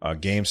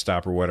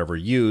GameStop or whatever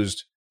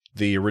used,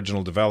 the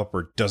original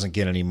developer doesn't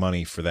get any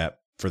money for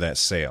that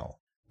sale,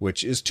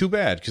 which is too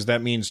bad, because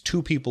that means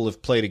two people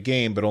have played a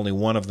game, but only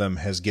one of them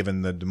has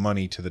given the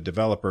money to the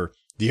developer.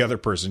 The other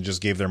person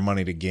just gave their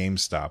money to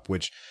GameStop,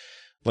 which,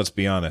 let's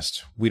be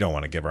honest, we don't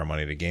want to give our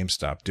money to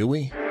GameStop, do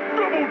we?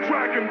 Double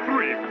Dragon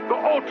 3, the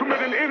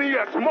ultimate in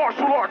NES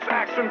martial arts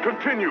action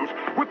continues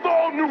with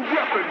all new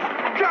weapons,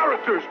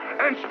 characters,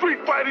 and street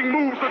fighting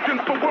moves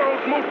against the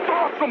world's most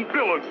awesome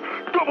villains.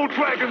 Double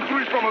Dragon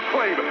 3 from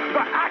Acclaim. The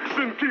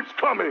action keeps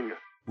coming.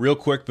 Real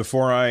quick,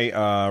 before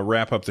I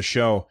wrap up the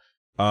show,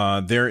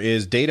 there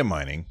is data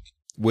mining,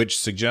 which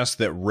suggests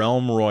that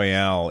Realm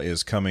Royale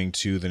is coming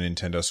to the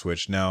Nintendo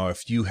Switch. Now,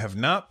 if you have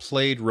not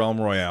played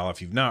Realm Royale,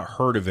 if you've not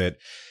heard of it,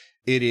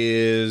 it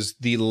is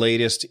the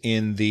latest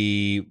in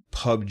the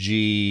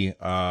PUBG,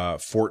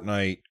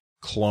 Fortnite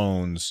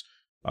clones,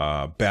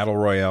 Battle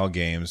Royale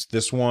games.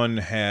 This one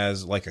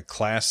has like a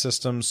class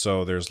system,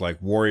 so there's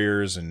like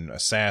warriors and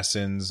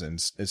assassins,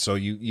 and so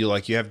you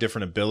have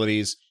different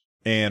abilities.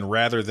 And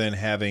rather than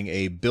having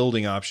a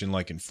building option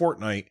like in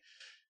Fortnite,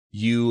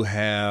 you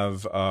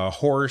have a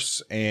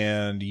horse,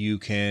 and you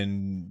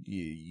can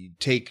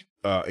take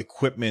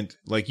equipment.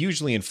 Like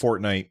usually in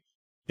Fortnite,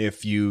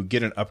 if you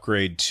get an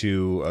upgrade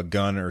to a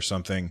gun or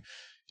something,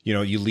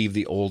 you leave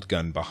the old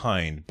gun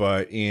behind.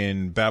 But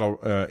in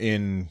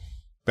Realm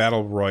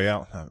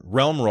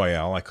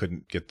Royale, I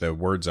couldn't get the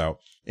words out.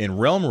 In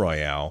Realm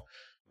Royale,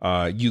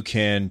 you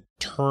can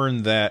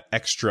turn that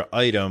extra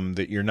item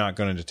that you're not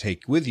going to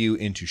take with you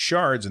into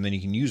shards, and then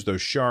you can use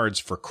those shards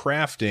for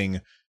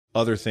crafting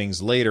other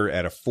things later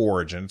at a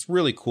forge. And it's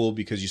really cool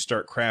because you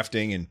start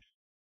crafting and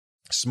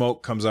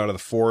smoke comes out of the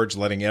forge,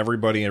 letting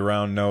everybody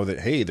around know that,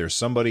 hey, there's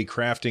somebody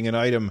crafting an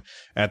item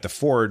at the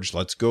forge.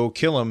 Let's go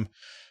kill him.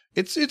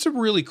 It's a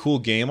really cool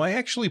game. I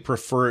actually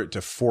prefer it to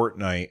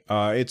Fortnite.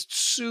 It's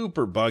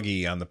super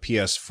buggy on the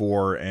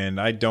PS4, and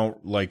I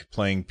don't like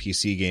playing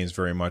PC games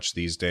very much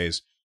these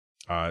days.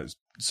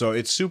 So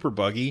it's super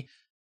buggy,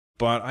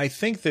 but I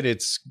think that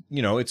it's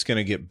going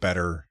to get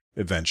better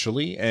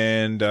eventually,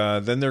 and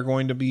then they're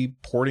going to be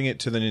porting it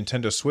to the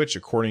Nintendo Switch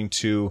according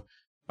to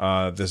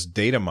this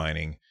data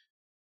mining.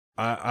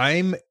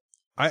 I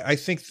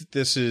think that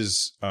this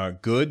is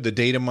good. The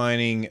data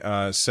mining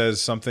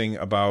says something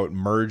about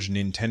Merge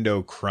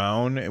Nintendo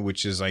Crown,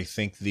 which is, I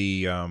think,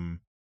 the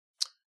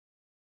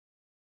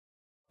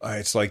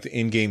it's like the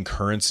in-game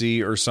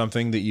currency or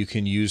something that you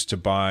can use to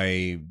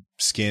buy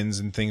skins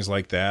and things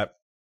like that.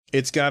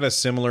 It's got a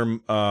similar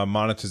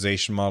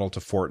monetization model to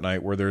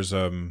Fortnite, where there's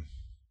a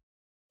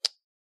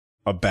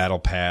battle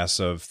pass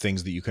of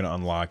things that you can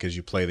unlock as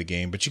you play the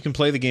game, but you can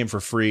play the game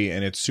for free,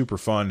 and it's super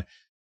fun.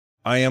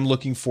 I am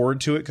looking forward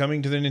to it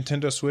coming to the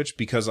Nintendo Switch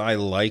because I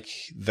like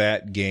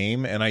that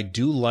game, and I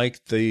do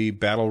like the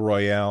Battle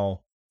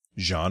Royale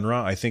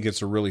genre. I think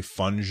it's a really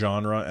fun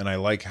genre, and I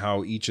like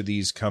how each of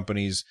these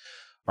companies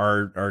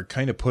are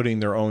kind of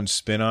putting their own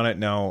spin on it.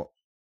 Now,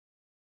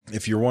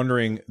 if you're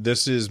wondering,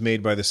 this is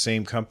made by the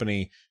same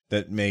company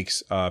that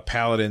makes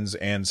Paladins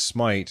and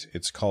Smite.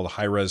 It's called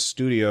Hi-Rez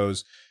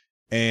Studios.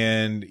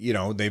 And,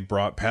 they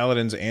brought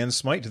Paladins and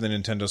Smite to the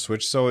Nintendo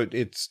Switch, so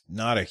it's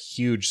not a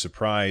huge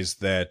surprise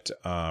that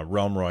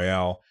Realm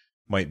Royale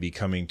might be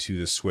coming to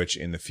the Switch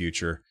in the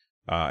future.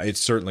 It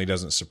certainly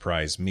doesn't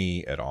surprise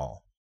me at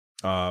all.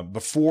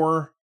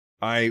 Before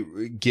I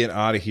get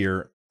out of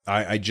here,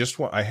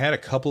 I had a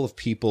couple of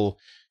people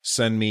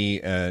send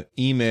me an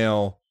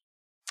email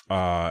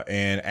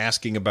and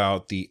asking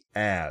about the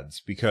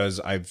ads,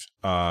 because I've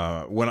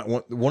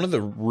one of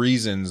the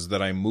reasons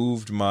that I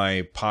moved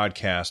my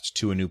podcast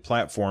to a new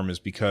platform is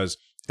because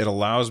it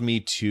allows me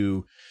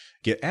to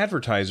get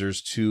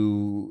advertisers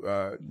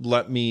to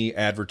let me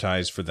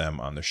advertise for them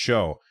on the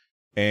show.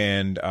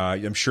 And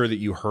I'm sure that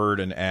you heard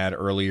an ad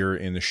earlier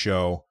in the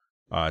show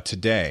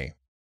today.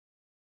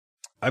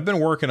 I've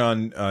been working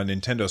on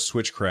Nintendo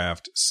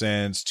Switchcraft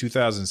since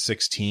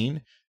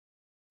 2016,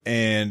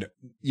 and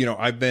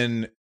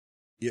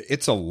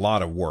it's a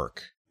lot of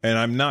work, and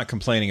I'm not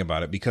complaining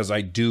about it because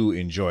I do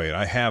enjoy it.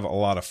 I have a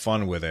lot of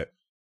fun with it.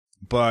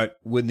 But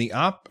when the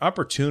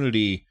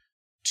opportunity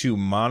to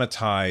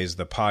monetize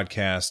the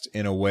podcast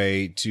in a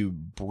way to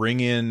bring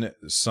in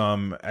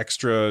some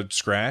extra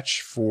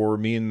scratch for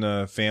me and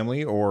the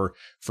family, or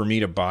for me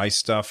to buy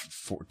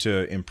stuff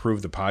to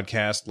improve the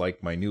podcast,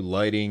 like my new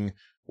lighting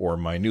or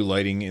my new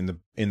lighting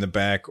in the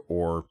back,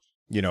 or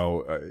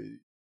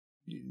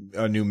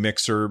a new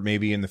mixer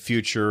maybe in the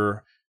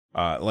future,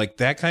 like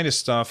that kind of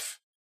stuff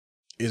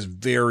is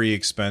very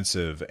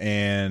expensive,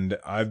 and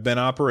I've been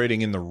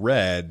operating in the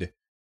red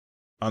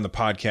on the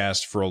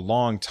podcast for a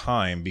long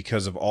time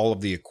because of all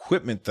of the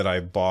equipment that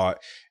I bought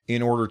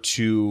in order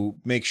to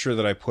make sure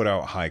that I put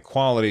out high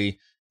quality.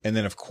 And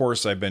then, of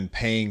course, I've been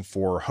paying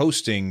for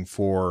hosting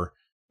for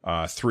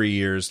 3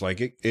 years.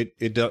 Like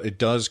it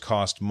does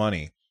cost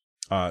money.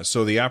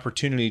 So the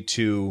opportunity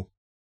to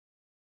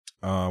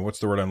what's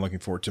the word I'm looking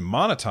for, to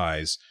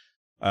monetize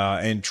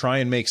and try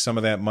and make some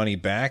of that money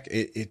back,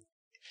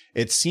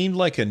 it seemed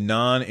like a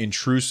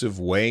non-intrusive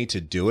way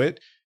to do it.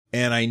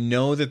 And I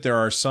know that there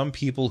are some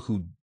people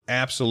who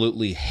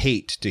absolutely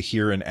hate to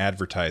hear an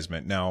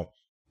advertisement. Now,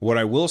 what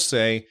I will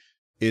say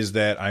is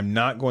that I'm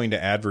not going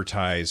to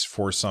advertise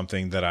for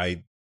something that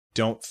I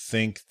don't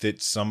think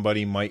that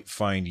somebody might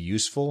find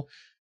useful.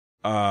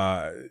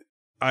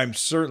 I'm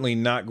certainly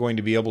not going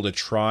to be able to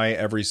try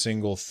every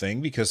single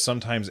thing, because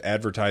sometimes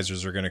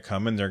advertisers are going to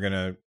come and they're going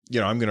to,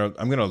 I'm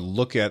going to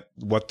look at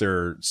what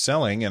they're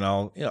selling, and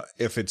I'll,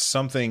 if it's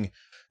something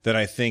that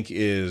I think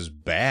is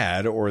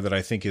bad or that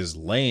I think is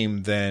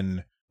lame,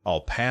 then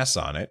I'll pass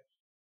on it.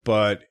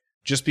 But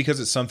just because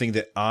it's something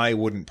that I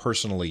wouldn't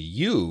personally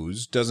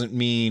use doesn't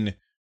mean,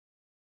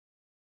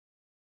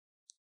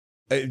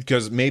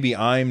 because maybe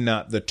I'm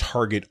not the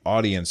target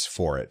audience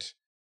for it.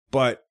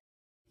 But,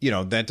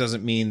 that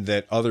doesn't mean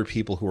that other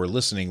people who are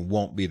listening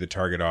won't be the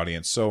target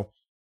audience. So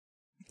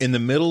in the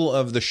middle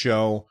of the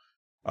show,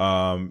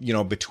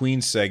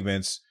 between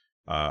segments,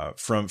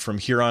 from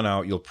here on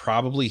out, you'll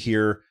probably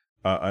hear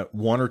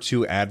one or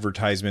two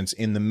advertisements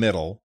in the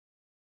middle,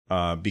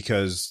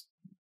 because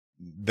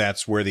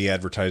that's where the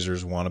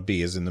advertisers want to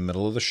be, is in the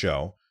middle of the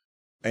show.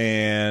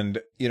 And,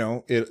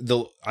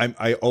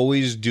 I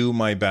always do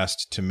my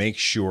best to make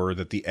sure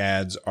that the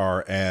ads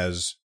are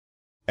as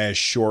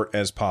short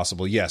as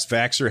possible. Yes,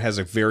 Vaxxer has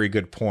a very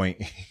good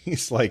point.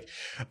 He's like,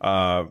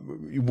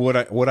 would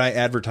I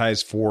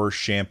advertise for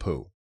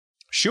shampoo?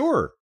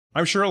 Sure.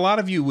 I'm sure a lot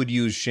of you would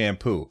use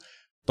shampoo,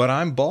 but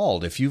I'm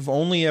bald. If you've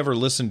only ever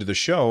listened to the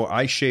show,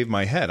 I shave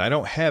my head. I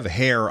don't have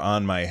hair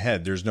on my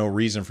head. There's no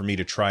reason for me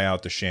to try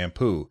out the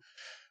shampoo.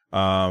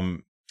 I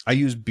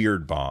use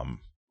Beard Balm,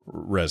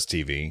 Res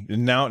TV.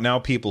 Now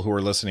people who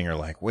are listening are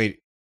like, wait,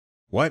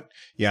 what?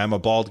 Yeah, I'm a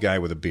bald guy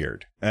with a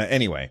beard.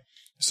 Anyway,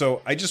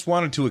 so I just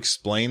wanted to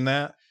explain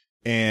that,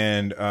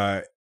 and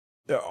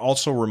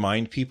also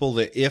remind people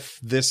that if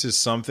this is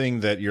something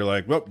that you're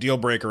like, well, deal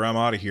breaker, I'm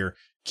out of here,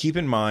 keep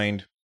in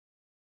mind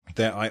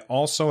that I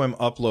also am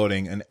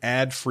uploading an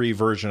ad-free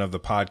version of the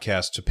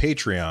podcast to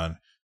Patreon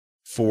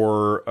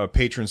for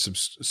patron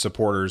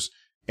supporters,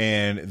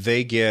 and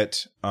they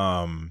get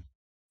a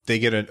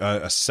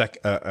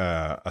separate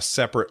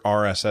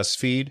RSS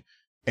feed,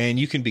 and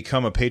you can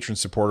become a patron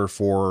supporter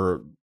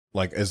for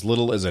like as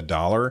little as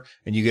 $1,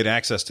 and you get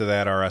access to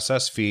that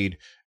RSS feed,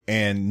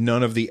 and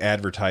none of the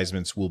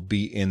advertisements will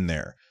be in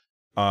there.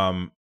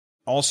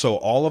 Also,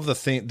 all of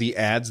the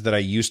ads that I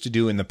used to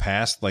do in the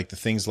past, like the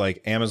things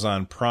like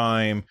Amazon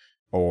Prime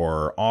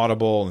or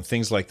Audible and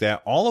things like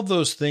that, all of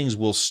those things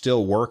will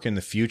still work in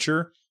the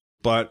future,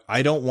 but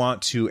I don't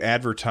want to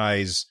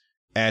advertise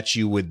at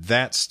you with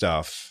that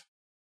stuff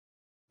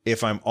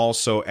if I'm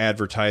also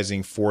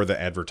advertising for the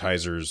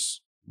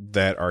advertisers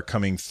that are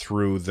coming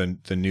through the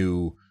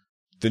new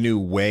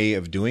way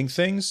of doing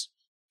things.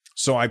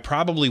 So I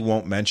probably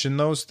won't mention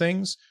those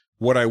things.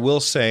 What I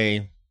will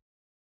say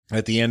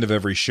at the end of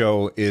every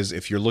show is,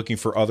 if you're looking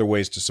for other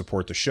ways to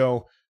support the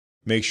show,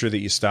 make sure that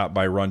you stop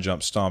by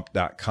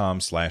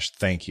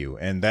runjumpstomp.com/thank-you.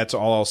 And that's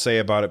all I'll say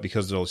about it,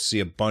 because you'll see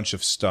a bunch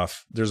of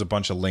stuff. There's a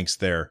bunch of links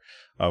there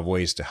of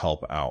ways to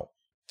help out.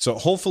 So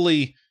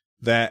hopefully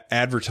that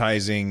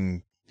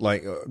advertising,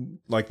 like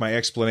my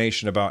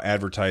explanation about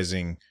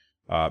advertising,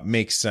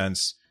 makes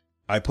sense.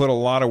 I put a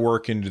lot of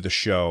work into the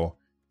show,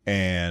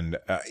 and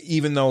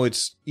even though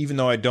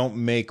I don't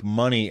make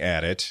money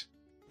at it,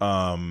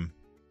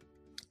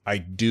 I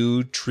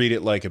do treat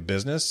it like a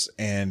business,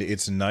 and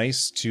it's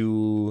nice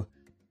to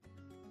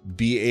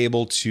be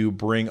able to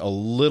bring a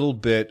little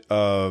bit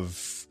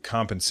of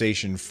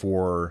compensation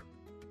for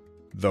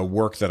the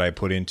work that I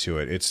put into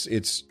it.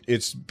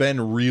 It's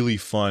been really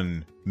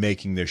fun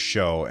making this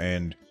show,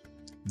 and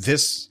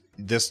this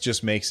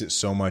just makes it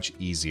so much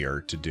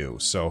easier to do.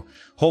 So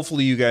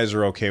hopefully you guys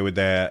are okay with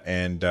that,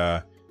 and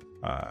I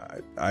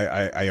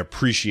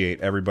appreciate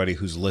everybody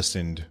who's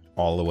listened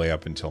all the way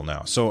up until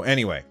now. So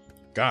anyway,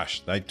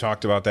 gosh, I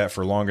talked about that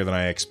for longer than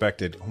I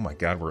expected. Oh my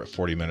God, we're at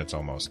 40 minutes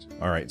almost.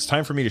 All right, it's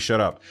time for me to shut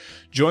up.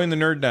 Join the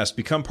Nerd Nest.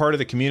 Become part of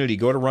the community.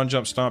 Go to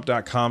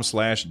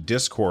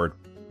runjumpstomp.com/Discord.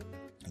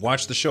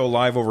 Watch the show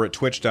live over at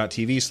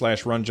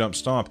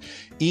twitch.tv/runjumpstomp.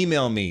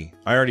 Email me.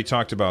 I already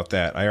talked about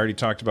that. I already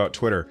talked about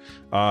Twitter.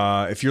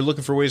 If you're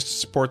looking for ways to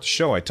support the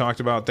show, I talked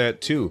about that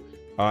too.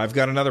 I've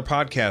got another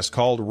podcast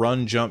called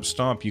Run Jump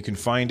Stomp. You can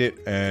find it,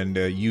 and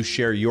you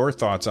share your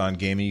thoughts on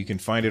gaming. You can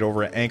find it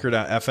over at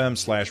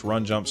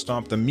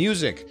anchor.fm/runjumpstomp. The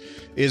music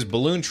is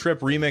Balloon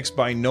Trip remixed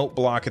by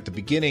Noteblock at the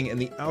beginning,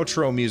 and the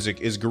outro music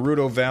is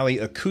Gerudo Valley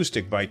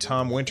Acoustic by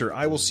Tom Winter.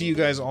 I will see you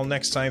guys all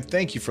next time.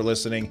 Thank you for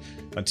listening.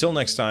 Until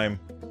next time,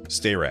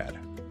 stay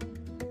rad.